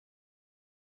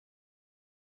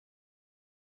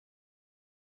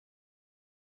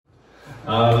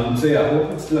So yeah, what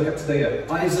let's look at today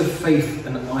are eyes of faith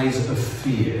and eyes of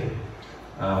fear.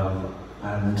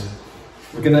 And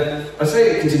we're gonna, I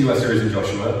say continue our series in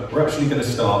Joshua, we're actually gonna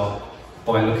start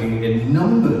by looking in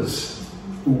Numbers.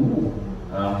 Ooh.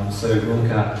 So we'll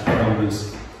look at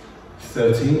Numbers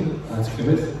 13 to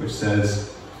begin with, which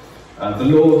says, the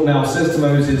Lord now says to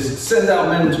Moses, send out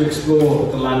men to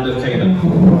explore the land of Canaan,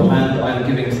 the land I am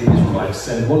giving to the Israelites.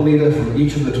 Send one leader from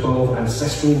each of the 12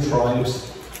 ancestral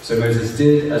tribes. So Moses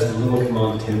did as the Lord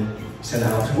commanded him. He sent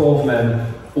out 12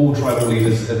 men, all tribal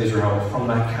leaders of Israel, from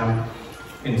that camp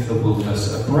into the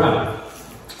wilderness of Paran.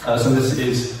 So this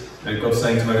is God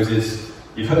saying to Moses,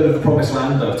 you've heard of the promised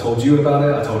land, I've told you about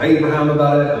it, I told Abraham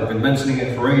about it, I've been mentioning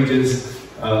it for ages.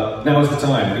 Now is the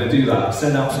time, we're going to do that.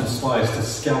 Send out some spies to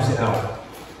scout it out.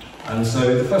 And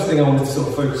so the first thing I wanted to sort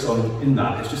of focus on in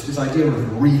that is just this idea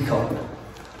of recon.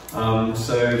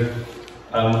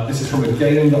 This is from a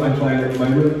game that I'm playing at the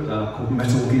moment called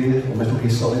Metal Gear, or Metal Gear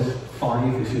Solid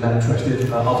 5, if you're that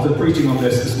interested. After preaching on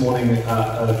this morning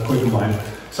at a quiz of mine,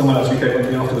 someone actually came up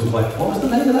to me afterwards and was like, what was the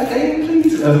name of that game,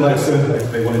 please? And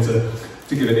they wanted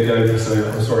to give it a go,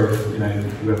 so I'm sorry if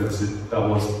whoever that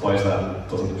was buys that and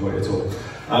doesn't enjoy it at all.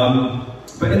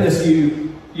 But in this,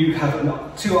 you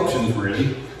have two options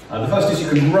really. The first is you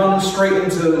can run straight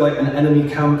into like an enemy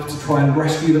camp to try and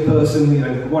rescue the person,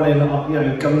 run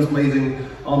in, guns blazing,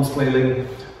 arms flailing,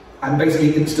 and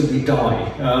basically instantly die.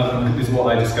 Is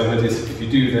what I discovered is if you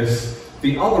do this.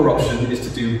 The other option is to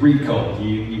do recon.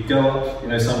 You go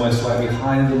up, somewhere slightly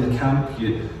higher than the camp.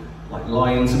 You like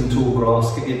lie in some tall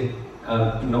grass, get your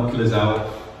binoculars out,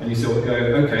 and you sort of go,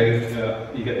 okay,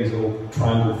 you get these little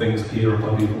triangle things appear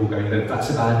upon people going, that's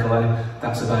a bad guy,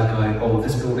 that's a bad guy, oh,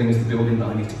 this building is the building that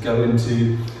I need to go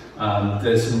into.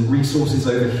 There's some resources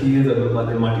over here that look like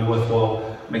they might be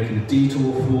worthwhile making a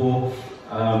detour for.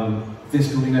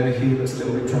 This building over here looks a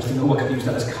little bit interesting, oh, I could use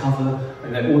that as cover,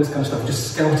 and then all this kind of stuff,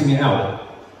 just scouting it out.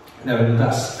 And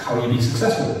that's how you be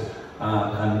successful.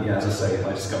 And yeah, as I say,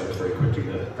 I discovered very quickly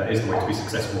that is the way to be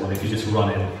successful, and if you just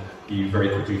run in, you very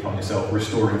quickly find yourself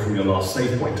restoring from your last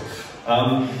save point.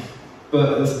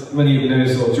 But as many of you know,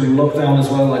 sort of during lockdown as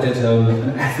well, I did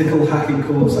an ethical hacking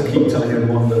course. I keep telling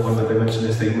everyone that when they mention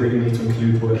this, they really need to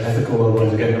include the word ethical,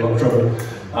 otherwise they get in a lot of trouble.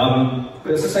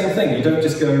 But it's the same thing. You don't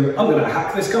just go, I'm going to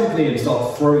hack this company and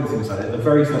start throwing things at it. The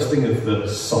very first thing of the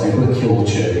cyber kill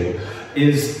chain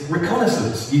is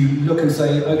reconnaissance. You look and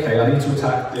say, okay, I need to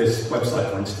attack this website,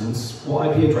 for instance. What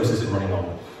IP address is it running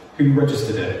on? Who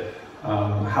registered it?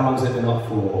 How long has it been up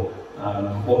for?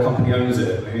 What company owns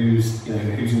it? Who's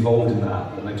involved in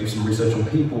that? And they do some research on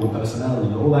people and personnel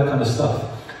and all that kind of stuff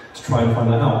to try and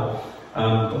find that out.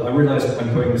 But I realised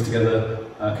when putting this together,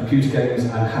 computer games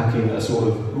and hacking are sort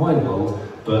of my world,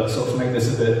 but sort of to make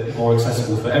this a bit more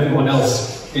accessible for everyone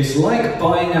else, it's like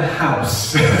buying a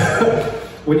house.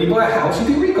 When you buy a house,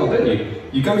 you do recon, don't you?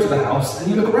 You go to the house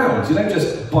and you look around. You don't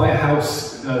just buy a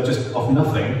house just off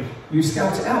nothing. You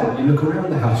scout it out, you look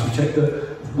around the house, you check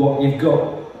what you've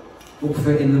got will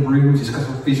fit in the rooms, you just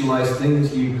kind of visualise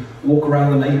things, you walk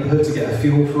around the neighbourhood to get a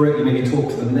feel for it, you maybe talk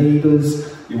to the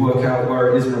neighbours, you work out where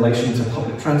it is in relation to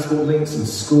public transport links and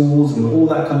schools and all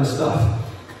that kind of stuff.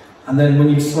 And then when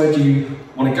you decide you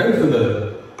want to go for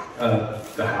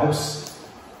the house,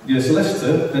 your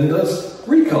solicitor then does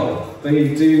recon.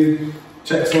 They do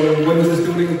checks on when was this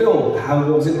building built, what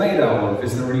was it made out of,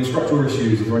 is there any structural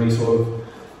issues, is there any sort of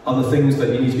other things that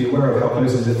you need to be aware of, how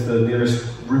close is it to the nearest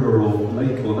river or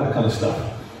lake or that kind of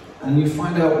stuff. And you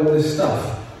find out all this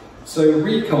stuff. So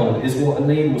recon is what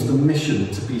enables the mission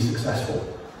to be successful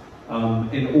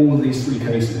in all of these three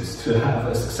cases. To have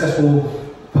a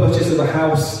successful purchase of a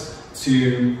house,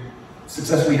 to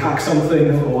successfully hack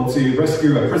something, or to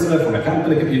rescue a prisoner from a camp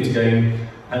in a computer game,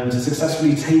 and to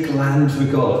successfully take land for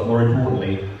God. More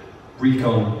importantly,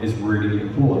 recon is really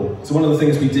important. So one of the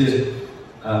things we did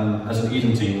as an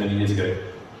Eden team many years ago,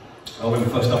 when we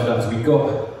first started out, is we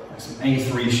got some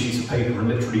A3 sheets of paper and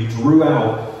literally drew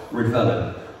out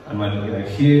Ridvelen and went,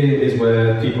 here is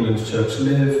where people in the church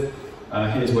live,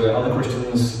 here's where other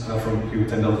Christians who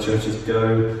attend other churches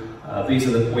go, these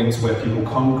are the points where people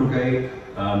congregate,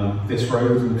 this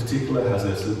road in particular has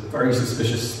a very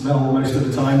suspicious smell most of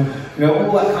the time,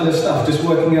 all that kind of stuff, just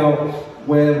working out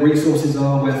where resources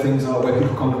are, where things are, where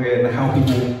people congregate, and how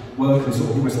people work, and sort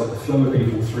of almost like the flow of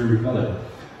people through Ridvelen.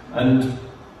 And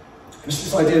just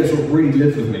this idea sort of really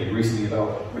lived with me recently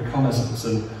about reconnaissance,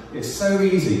 and it's so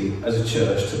easy as a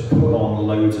church to put on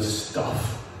loads of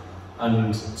stuff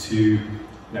and to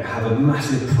have a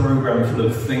massive program full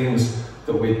of things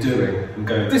that we're doing and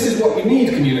go, this is what you need,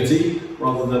 community,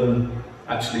 rather than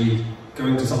actually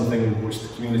going to something which the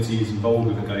community is involved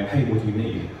with and going, hey, what do you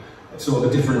need? It's sort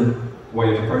of a different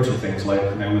way of approaching things, like,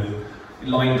 you know, with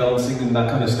line dancing and that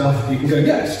kind of stuff. You can go,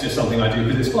 yeah, it's just something I do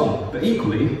because it's fun. But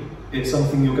equally, it's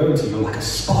something you're going to. You're like a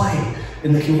spy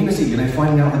in the community, you know,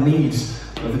 finding out the needs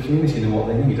of the community and what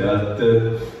they need.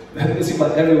 It seemed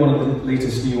like every one of the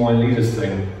latest New Wine Leaders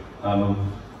thing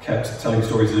kept telling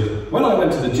stories of when I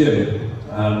went to the gym,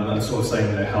 and sort of saying,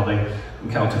 you know, how they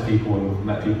encountered people and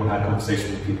met people and had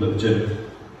conversations with people at the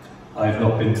gym. I've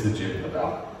not been to the gym in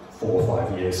about 4 or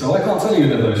 5 years, so I can't tell you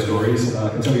any of those stories. I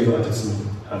can tell you that I did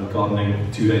some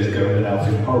gardening 2 days ago and now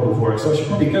feeling horrible for it, so I should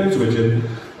probably go to a gym.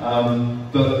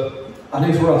 But I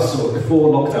know for us, sort of before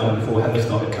lockdown and before Heather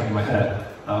started cutting my hair,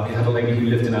 we had a lady who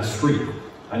lived in our street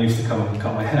and used to come and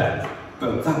cut my hair.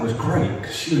 But that was great,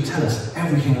 because she would tell us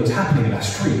everything that was happening in our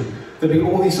street. There'd be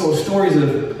all these sort of stories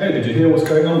of, hey, did you hear what's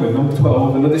going on with number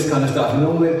 12 and all this kind of stuff, and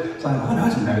all this. It's like, oh no, I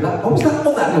didn't know that. What was that?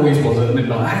 What that noise was at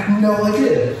midnight? I had no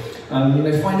idea. You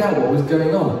know, find out what was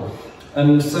going on.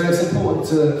 And so it's important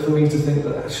for me to think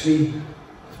that actually,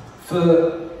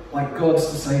 for like God to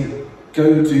say,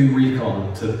 go do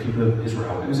recon to the people of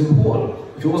Israel, it was important.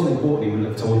 If it wasn't important, he wouldn't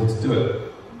have told them to do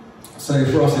it. So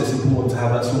for us, it's important to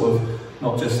have that sort of,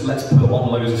 not just let's put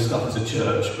on loads of stuff as a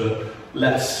church, but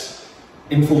let's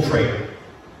infiltrate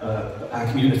our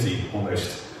community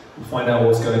almost, and find out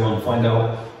what's going on, find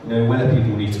out, you know, where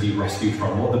people need to be rescued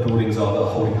from, what the buildings are that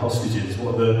are holding hostages,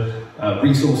 what the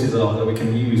resources are that we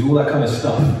can use, all that kind of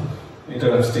stuff. You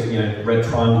don't have to stick, you know, red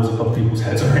triangles above people's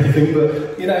heads or anything,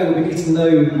 but, you know, we need to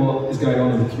know what is going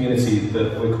on in the community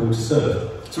that we're called to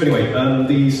serve. So anyway,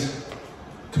 these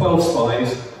 12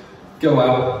 spies go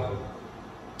out,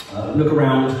 look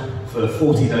around for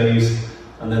 40 days,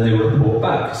 and then they report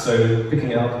back. So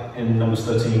picking up in Numbers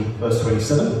 13, verse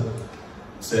 27, it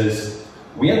says,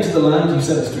 "We entered the land you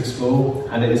sent us to explore,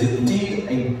 and it is indeed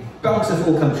a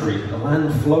bountiful country, a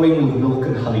land flowing with milk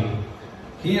and honey.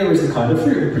 Here is the kind of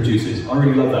fruit it produces." I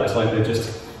really love that. It's like they're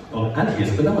just on, and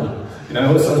here's a banana. You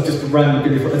know, it's just a random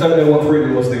goodie fruit. I don't know what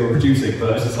fruit it was they were producing,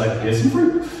 but it's just like, here's some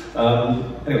fruit.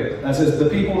 Anyway, that says, "The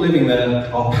people living there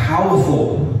are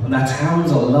powerful, and their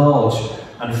towns are large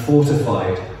and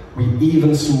fortified. We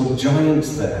even saw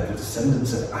giants there, the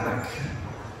descendants of Anak."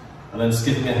 And then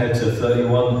skipping ahead to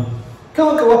 31,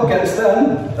 "Can't go up against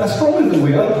them, they're stronger than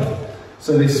we are."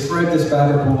 So they spread this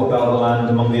bad report about the land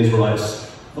among the Israelites.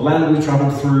 "The land we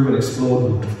travelled through and explored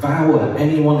will devour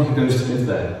anyone who goes to live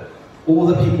there. All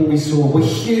the people we saw were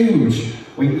huge.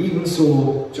 We even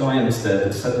saw giants there, the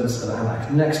descendants of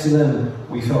Anak. Next to them,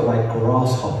 we felt like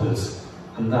grasshoppers."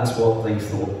 And that's what they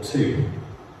thought too.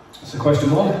 So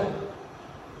question one.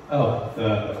 Oh,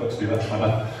 I forgot to do that, my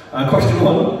bad. Question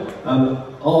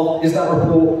one, is that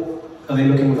report, are they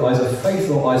looking with eyes of faith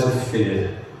or eyes of fear?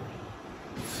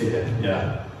 Fear,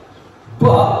 yeah.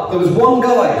 But there was one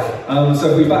guy,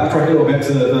 so if we backtrack a little bit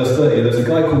to verse 30, there's a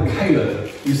guy called Caleb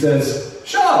who says,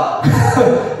 "Shut up!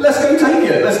 Let's go take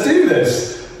it, let's do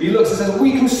this." He looks and says,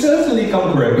 "We can certainly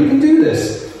conquer it, we can do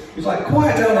this." He's like,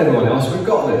 "Quiet down everyone else, we've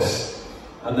got this."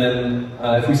 And then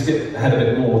if we skip ahead a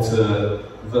bit more to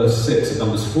verse 6 of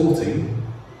Numbers 14,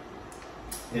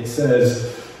 it says,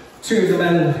 "Two of the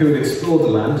men who had explored the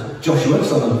land, Joshua,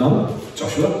 son of Nun,"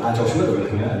 Joshua that we're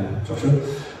looking at, Joshua,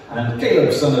 "and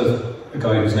Caleb, son of a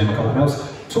guy whose name I can't pronounce,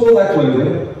 tore their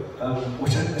clothing,"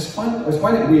 which I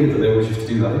find it weird that they always used to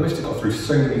do that. They must have got through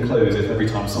so many clothes if every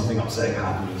time something upsetting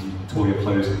happened, you tore your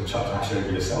clothes and chucked ash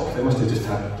over yourself. They must have just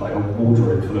had like a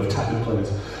wardrobe full of tattered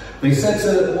clothes. They said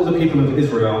to all the people of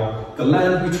Israel, "The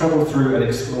land we travelled through and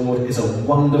explored is a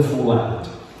wonderful land.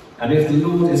 And if the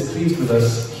Lord is pleased with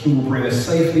us, he will bring us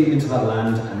safely into that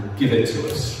land and give it to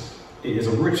us. It is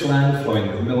a rich land flowing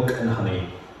with milk and honey.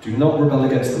 Do not rebel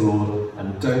against the Lord,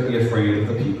 and don't be afraid of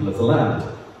the people of the land.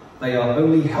 They are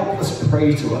only helpless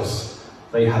prey to us.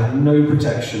 They have no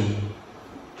protection."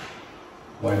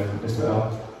 Wait, let's go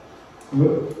out.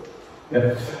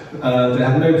 Yeah. "They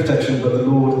have no protection, but the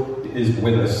Lord is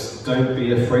with us. Don't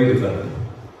be afraid of them."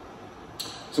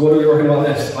 So what are we talking about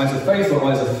this? Eyes of faith or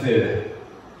eyes of fear?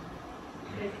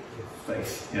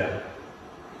 Faith, yeah.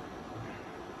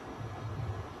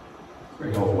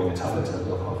 Very helpful when your tablet turns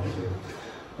off halfway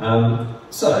through.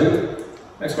 So,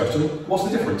 next question, what's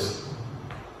the difference?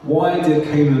 Why did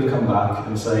Caleb come back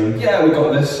and say, "Yeah, we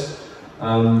got this,"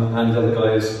 and the other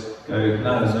guys go,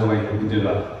 "No, there's no way we can do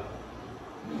that"?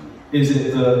 Is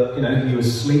it that, you know, he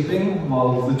was sleeping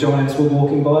while the giants were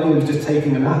walking by? He was just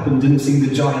taking a nap and didn't see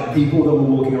the giant people that were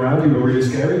walking around who were really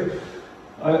scary?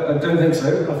 I don't think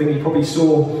so. I think he probably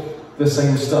saw the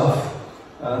same stuff.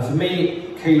 For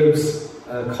me, Caleb's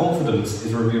confidence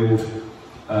is revealed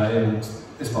in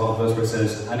this part of the verse where it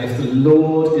says, "And if the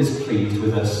Lord is pleased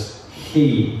with us,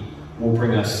 he will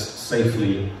bring us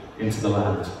safely into the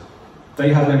land.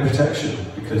 They had no protection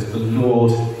because the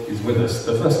Lord is with us.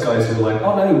 The first guys who were like,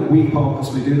 oh no, we can't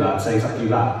possibly do that, say exactly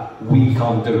that. We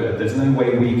can't do it. There's no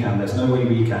way we can. There's no way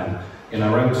we can. In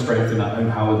our own strength, in our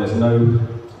own power, there's no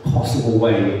possible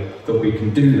way that we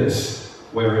can do this.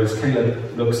 Whereas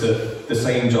Caleb looks at the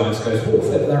same giants and goes, well,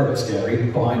 they're a bit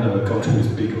scary, but I know a God who's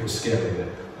bigger and scarier,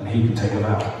 and he can take them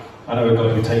out. I know a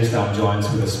God who takes down giants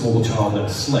with a small child and a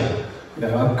sling. You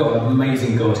know, I've got an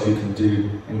amazing God who can do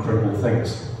incredible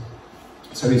things.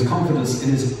 So his confidence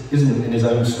isn't in his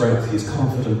own strength, he's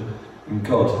confident in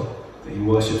God, that he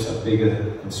worships a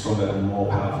bigger and stronger and more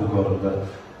powerful God, and that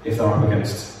if they're up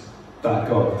against that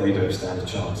God, they don't stand a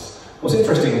chance. What's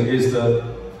interesting is that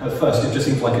at first it just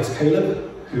seems like it's Caleb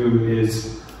who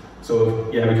is sort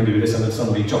of, yeah, we can do this, and then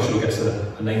suddenly Joshua gets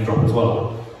a name drop as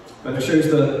well. But it shows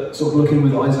that sort of looking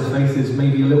with eyes of faith is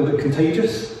maybe a little bit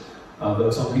contagious,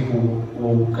 that some people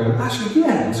will go, actually,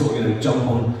 yeah, and sort of, you know, jump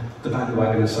on the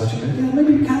bandwagon and such, and go, yeah,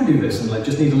 maybe we can do this, and like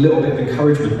just need a little bit of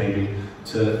encouragement maybe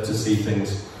to see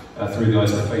things through the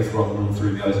eyes of faith rather than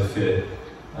through the eyes of fear.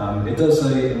 It does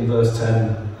say in verse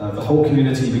 10, the whole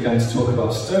community began to talk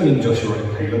about stoning Joshua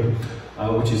and Caleb,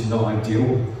 which is not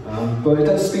ideal, but it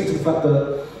does speak to the fact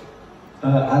that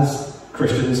as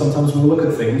Christians, sometimes we'll look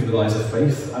at things with eyes of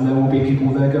faith, and there will be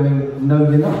people there going, no,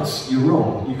 you're nuts, you're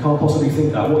wrong, you can't possibly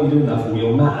think that, what are you doing that for,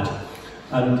 you're mad.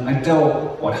 And I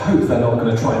doubt, or I hope they're not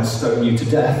going to try and stone you to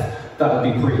death. That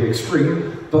would be pretty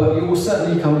extreme, but you will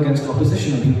certainly come against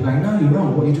opposition and people going, no, you're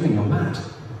wrong, what are you doing, you're mad.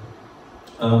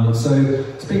 So,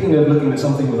 speaking of looking at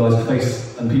something with eyes of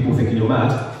faith and people thinking you're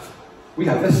mad, we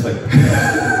have this thing.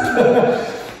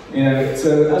 You know,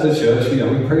 so as a church, you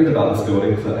know, we prayed about this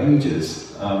building for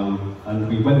ages, and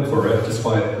we went for it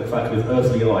despite the fact with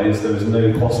earthly eyes there was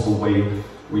no possible way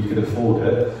we could afford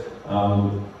it.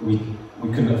 We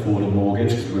couldn't afford a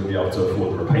mortgage because we wouldn't be able to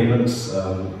afford the repayments.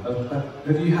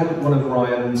 Have you had one of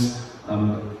Ryan's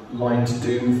line to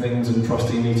doom things and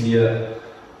trusting me to yet?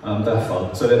 They're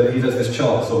fun. So he does this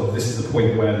chart, sort of, this is the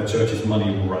point where the church's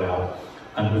money will run out.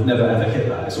 And we've never ever hit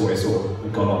that. It's always sort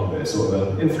of gone on with it. Sort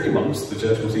of in 3 months, the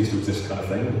church will cease to exist kind of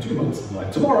thing. In 2 months,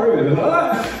 like tomorrow, and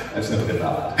it's never been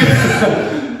that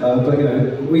bad. But you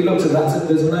know, we looked at that.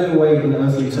 There's no way in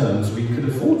earthly terms we could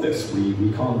afford this.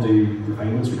 We can't do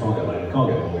repayments. We can't get loan. We can't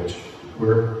get a mortgage.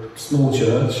 We're a small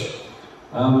church,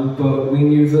 but we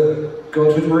knew that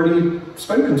God had already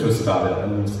spoken to us about it,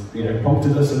 and you know,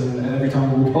 prompted us. And every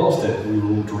time we walked past it, we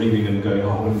were all dreaming and going,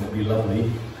 "Oh, wouldn't it be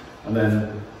lovely?" And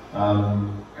then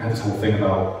I had this whole thing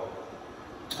about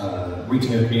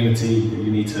reaching a community.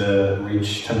 You need to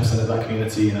reach 10% of that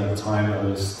community, and at the time it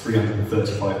was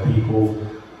 335 people.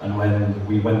 And when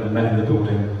we went and met in the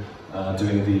building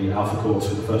doing the Alpha course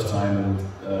for the first time, and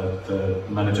the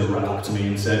manager ran up to me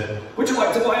and said, "Would you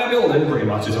like to buy a building?" Pretty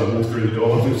much as I walked through the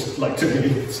door, it was like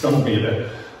stunned me a bit.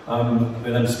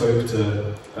 We then spoke to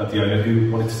the owner who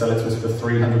wanted to sell it to us for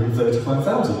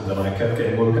 335,000, and I kept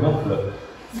getting woken up at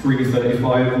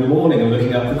 3:35 in the morning and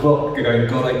looking at the clock going,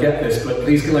 God, I get this, but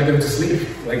please can I go to sleep?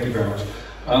 Thank you very much.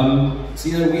 So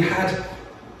you know, we had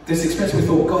this experience, we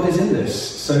thought God is in this.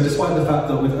 So despite the fact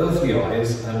that with earthly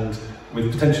eyes and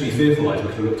with potentially fearful eyes, we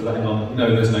could have looked at that and gone,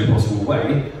 no, there's no possible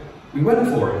way, we went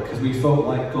for it because we felt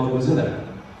like God was in it.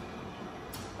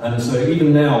 And so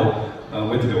even now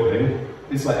with the building,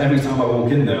 it's like every time I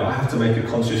walk in there, I have to make a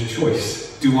conscious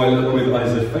choice. Do I look with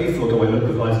eyes of faith or do I look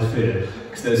with eyes of fear?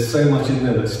 Because there's so much in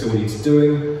there that still needs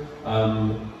doing.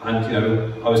 And you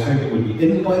know, I was hoping we'd be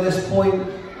in by this point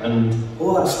and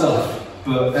all that stuff.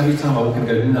 But every time I walk in and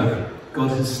go, no, God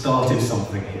has started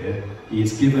something here. He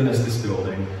has given us this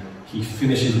building. He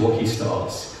finishes what he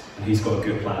starts. And he's got a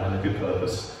good plan and a good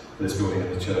purpose for this building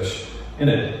and the church in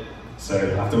it. So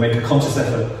I have to make a conscious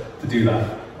effort to do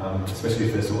that. Especially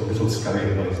if there's sort of little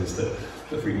scurrying noises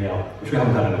that freak me out, which we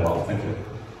haven't had in a while, thank you.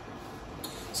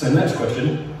 So next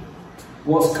question,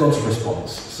 what's God's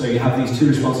response? So you have these two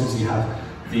responses. You have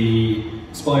the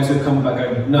spies who have come back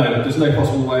going, no, there's no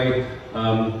possible way,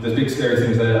 there's big scary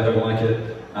things there, I don't like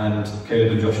it, and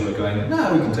Caleb and Joshua are going,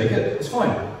 no, we can take it, it's fine,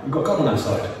 we've got God on our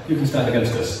side, who can stand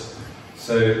against us?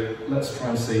 So let's try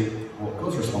and see what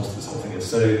God's response to this whole thing is.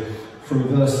 So from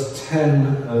verse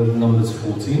 10 of Numbers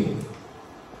 14,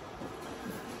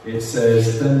 it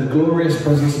says, then the glorious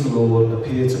presence of the Lord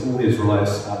appeared to all the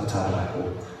Israelites at the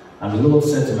tabernacle. And the Lord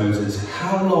said to Moses,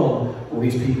 how long will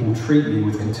these people treat me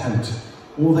with contempt?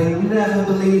 Will they never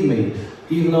believe me,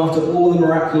 even after all the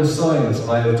miraculous signs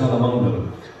I have done among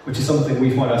them? Which is something we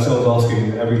find ourselves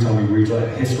asking every time we read like a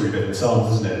history bit in the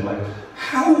Psalms, isn't it? Like,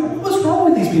 what's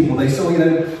wrong with these people? They saw, you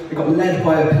know, they got led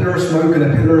by a pillar of smoke and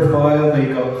a pillar of fire.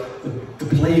 They got the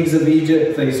plague plagues of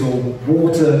Egypt, they saw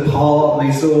water part,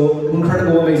 they saw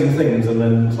incredible, amazing things, and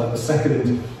then it's like the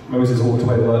second Moses walked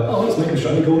away, like, oh, let's make a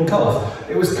shiny golden calf.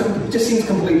 It just seems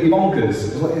completely bonkers.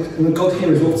 It's like, and God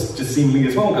here is also just seemingly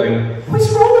as well going, what's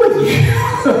wrong with you?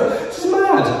 This is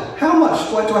mad. How much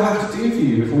do I have to do for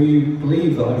you before you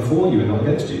believe that I'm for you and not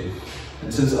against you?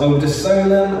 It says, I will disown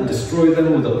them and destroy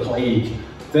them with a plague.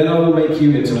 Then I will make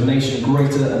you into a nation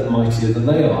greater and mightier than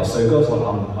they are. So God's like,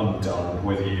 I'm done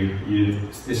with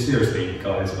you. Seriously,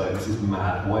 guys, like, this is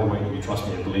mad. Why won't you trust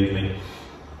me and believe me?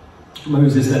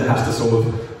 Moses then has to sort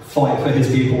of fight for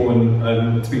his people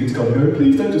and speak to God and go,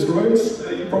 please don't destroy us.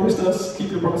 You promised us,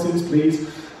 keep your promises, please.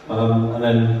 And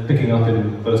then picking up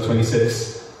in verse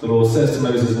 26, the Lord says to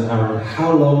Moses and Aaron,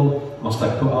 how long must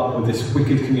I put up with this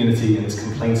wicked community and its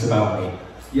complaints about me?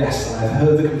 Yes, I have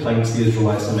heard the complaints the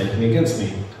Israelites are making against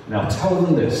me. Now tell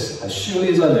them this, as surely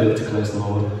as I live, declares the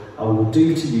Lord, I will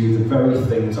do to you the very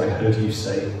things I heard you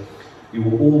say. You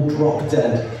will all drop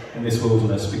dead in this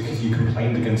wilderness because you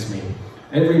complained against me.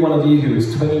 Every one of you who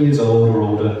is 20 years old or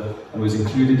older and was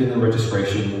included in the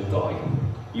registration will die.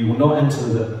 You will not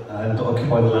enter and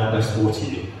occupy the land I swore to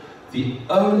you. The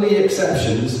only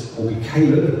exceptions will be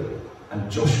Caleb and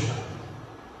Joshua.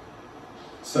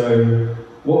 So,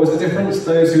 what was the difference?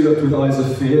 Those who looked with eyes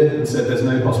of fear and said there's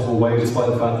no possible way, despite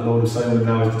the fact the Lord has sown and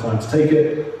now is the time to take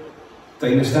it,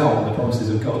 they missed out on the promises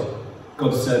of God.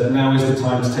 God said, now is the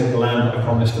time to take the land that I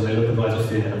promised, and they looked with eyes of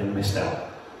fear and they missed out.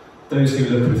 Those who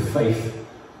look with faith,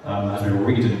 as we will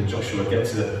read in Joshua, get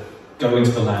to go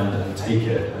into the land and take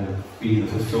it and be the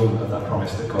fulfillment of that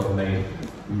promise that God made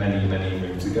many, many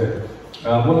moons ago.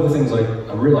 One of the things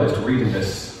I realised reading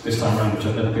this time around, which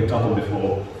I've never picked up on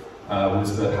before,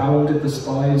 was that how long did the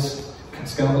spies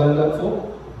scout the land out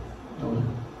for?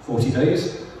 40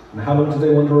 days. And how long did they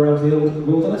wander around the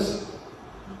wilderness?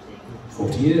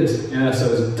 40 years. Yeah,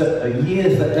 so it was a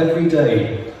year for every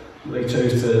day they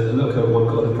chose to look at what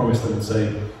God had promised them and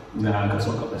say, nah, God's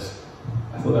not got this.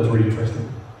 I thought that was really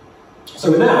interesting.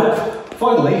 So now,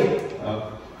 finally,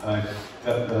 I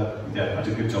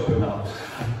did a good job putting that up.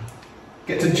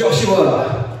 Get to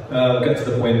Joshua. Get to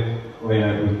the point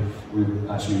where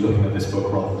we're actually looking at this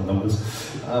book rather than Numbers.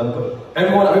 But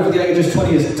everyone over the age of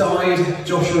 20 has died.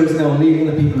 Joshua is now leading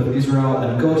the people of Israel,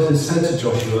 and God has said to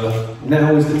Joshua,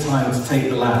 now is the time to take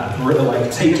the land. Or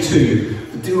like take two,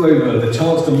 the do-over, the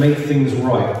chance to make things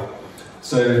right.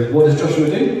 So what does Joshua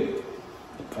do?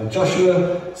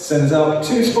 Joshua sends out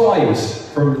 2 spies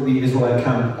from the Israelite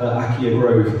camp at Achaia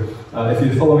Grove. If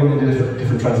you're following a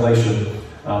different translation,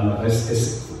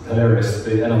 it's hilarious,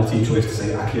 the NLT choice to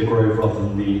say Achaia Grove rather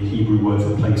than the Hebrew word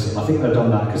for place. And I think they've done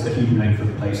that because the Hebrew name for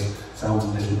the place sounds a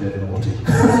little bit naughty.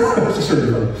 It's just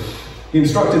really funny. He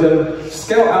instructed them,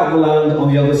 scout out the land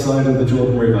on the other side of the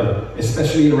Jordan River,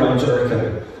 especially around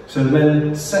Jericho. So the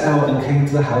men set out and came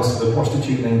to the house of a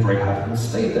prostitute named Rahab and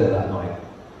stayed there that night.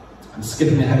 And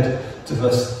skipping ahead to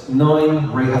verse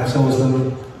 9, Rahab tells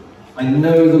them, I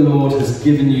know the Lord has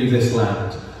given you this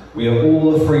land. We are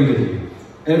all afraid of you.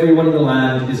 Everyone in the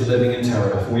land is living in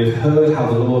terror, for we have heard how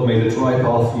the Lord made a dry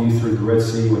path for you through the Red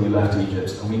Sea when you left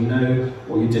Egypt, and we know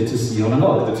what you did to Sihon and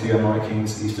Og, the 2 Amorite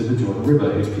kings east of the Jordan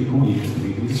River, whose people you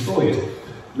completely destroyed.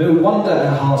 No wonder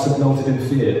our hearts have melted in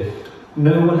fear.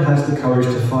 No one has the courage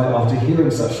to fight after hearing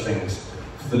such things.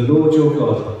 For the Lord your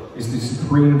God is the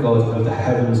supreme God of the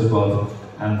heavens above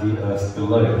and the earth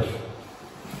below.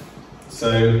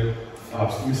 So,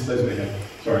 I missed those again.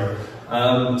 Sorry.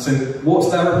 So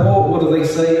what's their report? What do they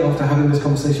say after having this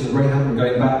conversation with Rahab and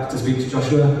going back to speak to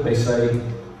Joshua? They say,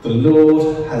 the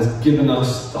Lord has given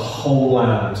us the whole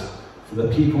land, for the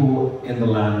people in the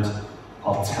land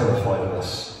are terrified of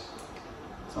us.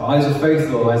 So eyes of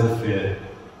faith or eyes of fear?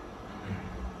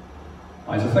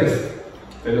 Eyes of faith.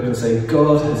 They look and say,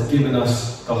 God has given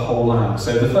us the whole land.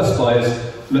 So the first spies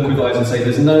look with eyes and say,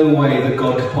 there's no way that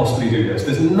God could possibly do this.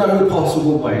 There's no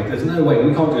possible way. There's no way.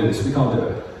 We can't do this. We can't do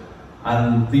it.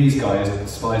 And these guys, the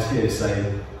spies here,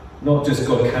 say, not just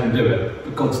God can do it,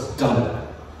 but God's done it.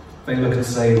 They look and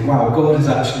say, wow, God has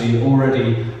actually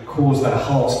already caused their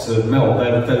hearts to melt.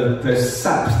 They've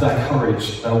sapped their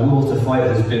courage. Their will to fight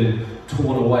has been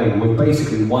torn away. We've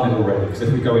basically won it already, because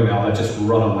if we go in now, they just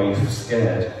run away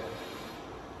scared.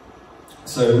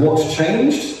 So what's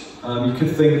changed? You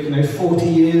could think, 40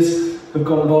 years have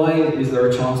gone by. Is there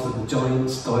a chance that the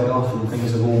giants died off and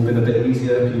things have all been a bit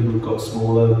easier? People have got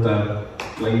smaller, their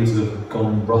blades have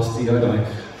gone rusty, I don't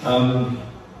know.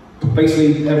 But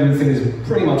basically, everything is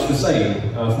pretty much the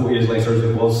same 40 years later as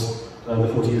it was the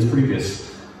 40 years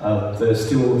previous. There's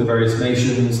still the various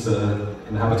nations that are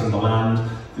inhabiting the land.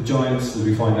 The giants, as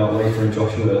we find out later in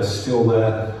Joshua, are still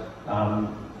there.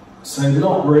 So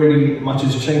not really much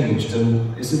has changed,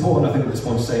 and it's important, I think, at this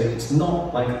point to say it's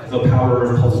not like the power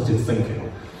of positive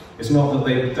thinking. It's not that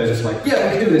they're just like,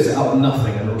 yeah, we can do this out of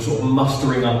nothing, and they're sort of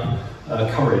mustering up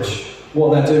courage.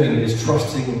 What they're doing is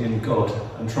trusting in God,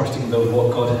 and trusting that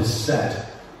what God has said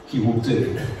He will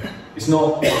do. It's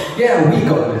not, yeah, we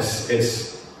got this,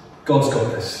 it's God's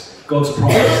got this. God's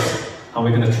promised, and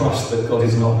we're going to trust that God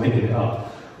is not making it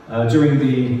up. During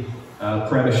the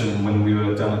prayer mission, when we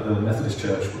were down at the Methodist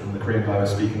Church, when the Korean guy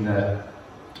was speaking there,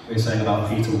 we were saying about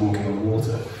Peter walking on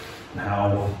water, and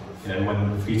how,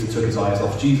 when Peter took his eyes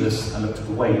off Jesus and looked at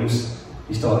the waves,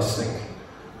 he started to sink.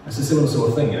 It's a similar sort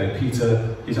of thing,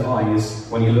 Peter, his eyes,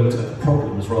 when he looked at the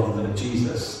problems rather than at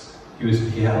Jesus,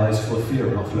 he had eyes full of fear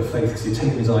and not full of faith, because he'd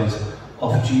taken his eyes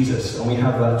off Jesus. And we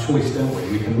have that choice, don't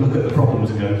we? We can look at the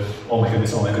problems and go, oh my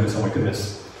goodness, oh my goodness, oh my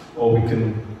goodness. Or we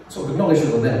can sort of acknowledge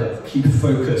that they're there, but keep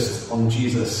focused on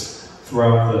Jesus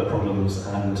throughout the problems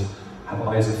and have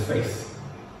eyes of faith.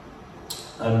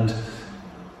 And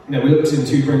we looked in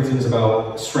 2 Corinthians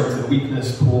about strength and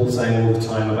weakness, Paul saying all the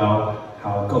time about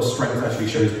how God's strength actually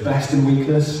shows best in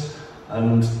weakness.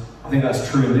 And I think that's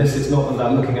true in this. It's not that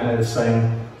they're looking at it as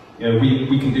saying,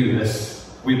 we can do this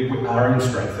with our own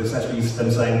strength. It's actually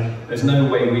them saying, there's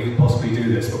no way we could possibly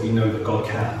do this, but we know that God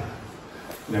can.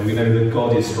 We know that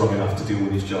God is strong enough to deal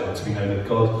with these giants. We know that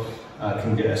God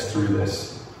can get us through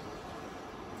this.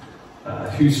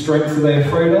 Whose strength are they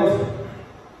afraid of?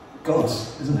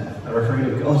 God's, isn't it? They're afraid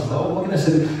of God's. Oh my goodness,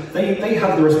 they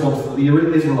have the response that the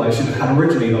Israelites should have had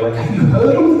originally. They're like, have you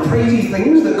heard all the crazy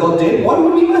things that God did? Why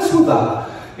would we mess with that?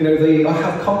 They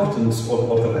have confidence,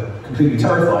 or they're completely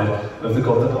terrified of the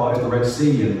God that parted the Red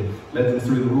Sea and led them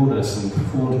through the wilderness and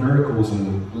performed miracles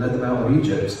and led them out of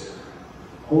Egypt.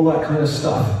 All that kind of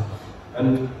stuff.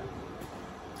 And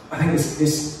I think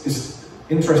it's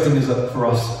interesting for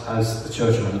us as a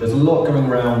churchman. There's a lot going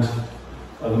around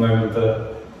at the moment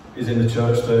that is in the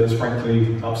church that is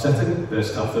frankly upsetting.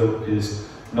 There's stuff that is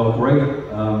not great.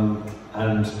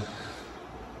 And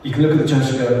you can look at the church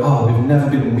and go, oh, we've never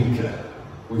been weaker.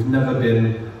 We've never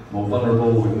been more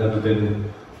vulnerable. We've never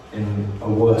been in a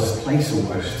worse place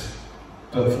almost.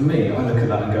 But for me, I look at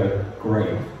that and go,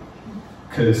 great.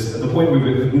 Because at the point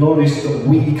we've acknowledged that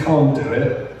we can't do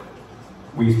it,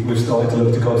 we've started to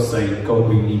look to God and say, God,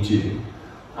 we need you.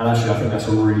 And actually, I think that's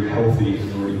a really healthy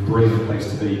and really brilliant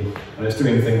place to be. And it's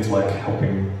doing things like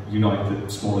helping unite the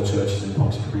smaller churches in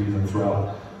Pontypridd and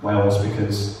throughout Wales,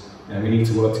 because we need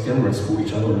to work together and support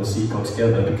each other and seek God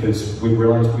together, because we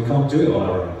realise we can't do it on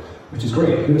our own, which is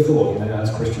great. Who would have thought,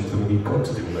 as Christians, that we need God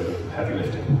to do the heavy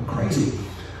lifting? Crazy.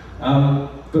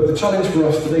 But the challenge for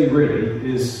us today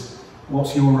really is,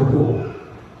 what's your report?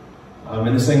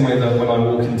 In the same way that when I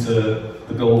walk into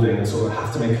the building and sort of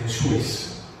have to make a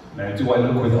choice, do I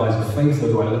look with eyes of faith or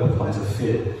do I look with eyes of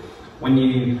fear? When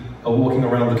you are walking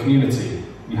around the community,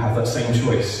 you have that same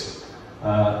choice.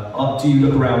 Do you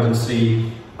look around and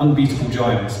see unbeatable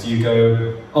giants? Do you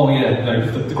go, oh yeah, no,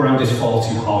 the ground is far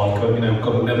too hard,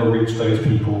 God will never reach those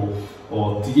people,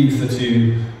 or the youth are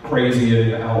too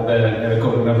crazy and out there,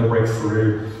 God will never break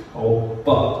through,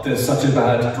 but there's such a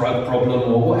bad drug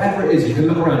problem, or whatever it is. You can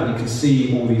look around and you can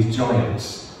see all these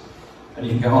giants, and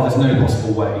you can go, oh, there's no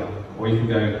possible way. Or you can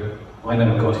go, I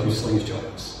know a God who slays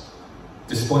giants.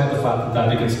 Despite the fact that they're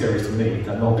big and scary to me,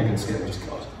 they're not big and scary to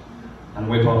God. And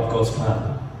we're part of God's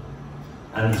plan.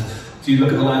 And do you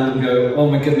look at the land and go, oh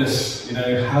my goodness,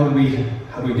 how do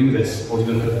we do this? Or do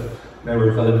you look at Mary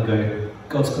of Ellen and go,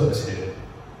 God's put us here.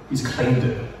 He's claimed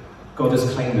it. God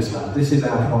has claimed this land. This is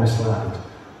our promised land.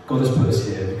 God has put us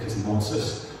here because He wants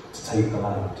us to take the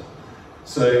land.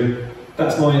 So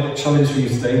that's my challenge for you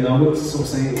today. And I would sort of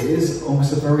say it is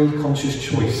almost a very conscious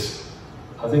choice.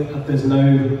 I think that there's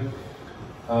no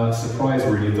surprise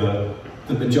really that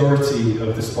the majority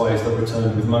of the spies that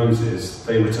returned with Moses,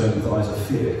 they returned with eyes of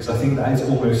fear. Because I think that is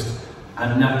almost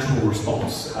a natural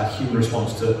response, a human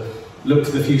response, to look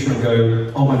to the future and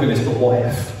go, oh my goodness, but what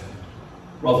if?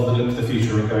 Rather than look to the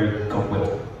future and go, God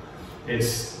will.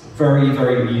 It's very,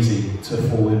 very easy to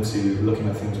fall into looking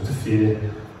at things with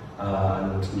fear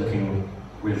and looking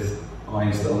with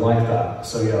eyes that are like that.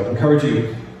 So yeah, I'd encourage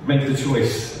you, make the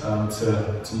choice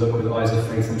to look with eyes of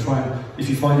faith and try and, if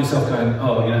you find yourself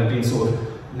going, being sort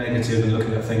of negative and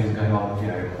looking at things and going,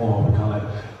 kind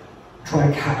of try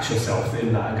and catch yourself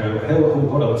in that and go, hey,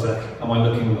 hold on a sec, am I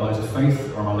looking with eyes of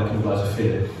faith or am I looking with eyes of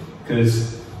fear?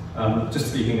 Because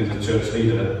just speaking as a church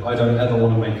leader, I don't ever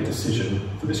want to make a decision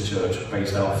for this church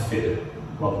based out of fear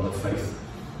rather than faith.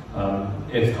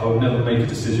 I would never make a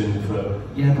decision for,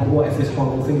 but what if this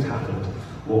horrible thing's happened?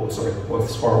 What if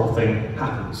this horrible thing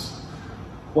happens?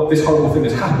 what this horrible thing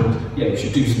has happened, yeah, we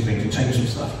should do some things and change some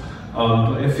stuff.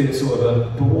 But if it's sort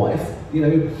of but what if,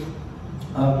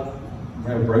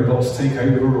 robots take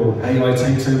over or AI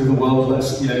takes over the world,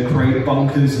 let's, create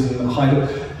bunkers and hide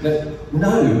it.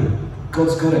 No,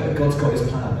 God's got it. God's got his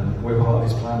plan, and we're part of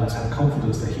his plan. Let's have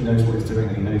confidence that he knows what he's doing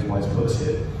and he knows why he's put us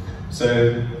here.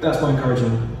 So that's my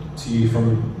encouragement to you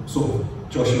from sort of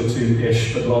Joshua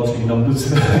 2-ish, but largely Numbers,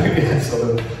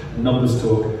 sort of Numbers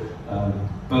talk.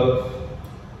 But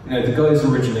the guys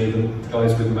originally, the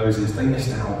guys with Moses, they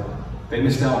missed out. They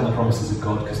missed out on the promises of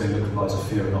God because they looked with eyes of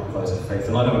fear and not with eyes of faith.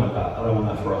 And I don't want that. I don't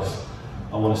want that for us.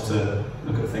 I want us to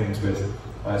look at things with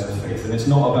eyes of faith. And it's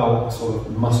not about sort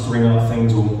of mustering our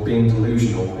things or being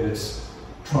delusional. It's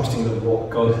trusting that what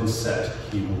God has said,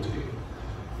 he will do,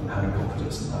 and having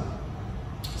confidence in that.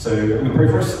 So I'm going to pray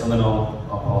for us, and then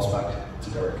I'll pass back to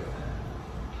Derek.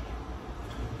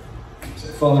 So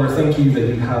Father, I thank you that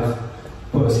you have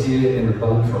put us here in the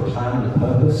Bun for a plan and a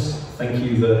purpose. Thank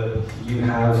you that you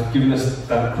have given us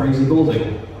that crazy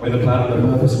building with a plan and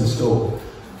a purpose in store.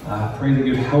 I pray that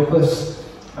you'd help us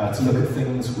to look at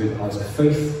things with eyes of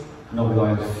faith, not with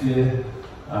eyes of fear,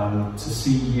 to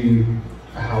see you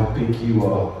for how big you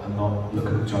are and not look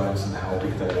at the giants and how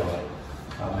big they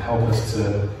are. Help us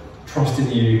to trust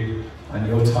in you and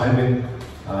your timing,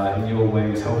 in your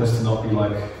ways. Help us to not be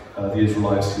like the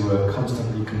Israelites who were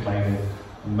constantly complaining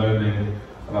and moaning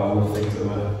about all the things that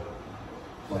were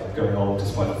going on,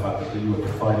 despite the fact that you were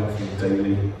providing for them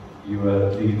daily, you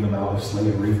were leading them out of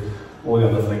slavery, all the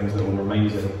other things that were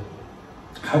amazing.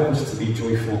 Help us to be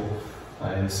joyful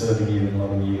in serving you and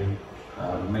loving you.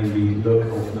 May we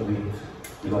look ultimately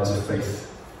with eyes of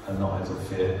faith and not eyes of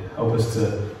fear. Help us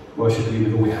to worship you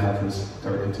with all we have as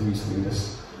Derek continues to lead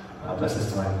us. Bless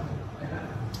this time. Amen.